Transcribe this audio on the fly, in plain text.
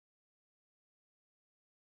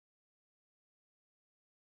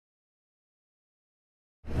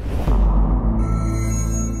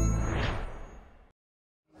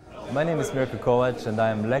My name is Mirko Kovac and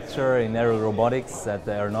I am lecturer in aerial robotics at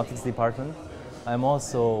the aeronautics department. I'm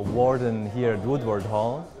also warden here at Woodward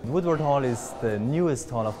Hall. Woodward Hall is the newest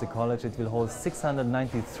hall of the college. It will hold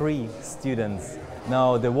 693 students.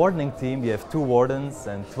 Now the wardening team, we have 2 wardens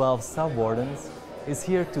and 12 sub-wardens, is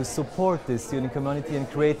here to support the student community and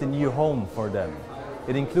create a new home for them.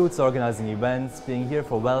 It includes organizing events, being here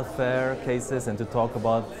for welfare cases and to talk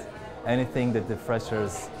about anything that the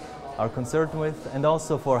freshers are concerned with, and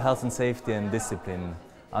also for health and safety and discipline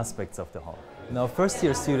aspects of the hall. Now,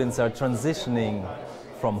 first-year students are transitioning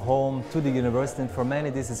from home to the university, and for many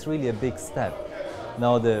this is really a big step.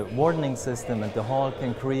 Now, the wardening system at the hall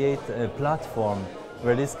can create a platform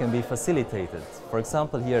where this can be facilitated. For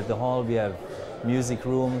example, here at the hall we have music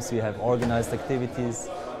rooms, we have organized activities,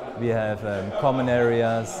 we have common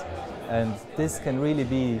areas, and this can really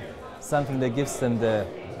be something that gives them the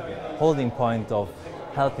holding point of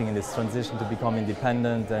helping in this transition to become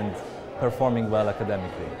independent and performing well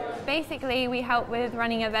academically. Basically, we help with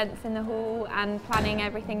running events in the hall and planning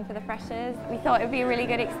everything for the freshers. We thought it would be a really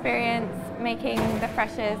good experience making the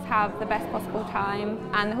freshers have the best possible time,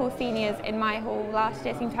 and the hall seniors in my hall last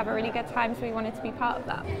year seemed to have a really good time, so we wanted to be part of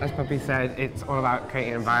that. As Poppy said, it's all about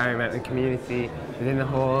creating an environment and community within the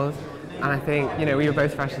halls. And I think, we were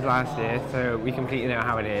both freshers last year, so we completely know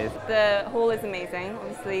how it is. The hall is amazing.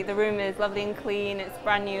 Obviously, the room is lovely and clean. It's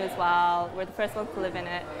brand new as well. We're the first ones to live in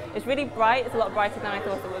it. It's really bright. It's a lot brighter than I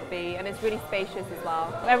thought it would be, and it's really spacious as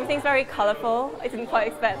well. Everything's very colourful. I didn't quite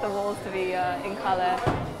expect the walls to be in colour,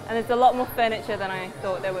 and there's a lot more furniture than I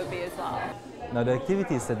thought there would be as well. Now, the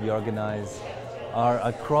activities that we organize are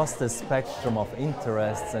across the spectrum of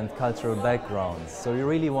interests and cultural backgrounds. So we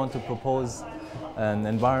really want to propose an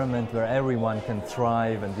environment where everyone can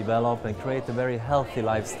thrive and develop and create a very healthy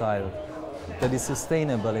lifestyle that is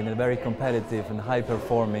sustainable in a very competitive and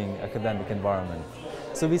high-performing academic environment.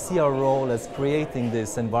 So we see our role as creating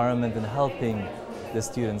this environment and helping the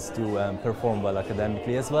students to perform well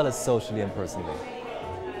academically as well as socially and personally.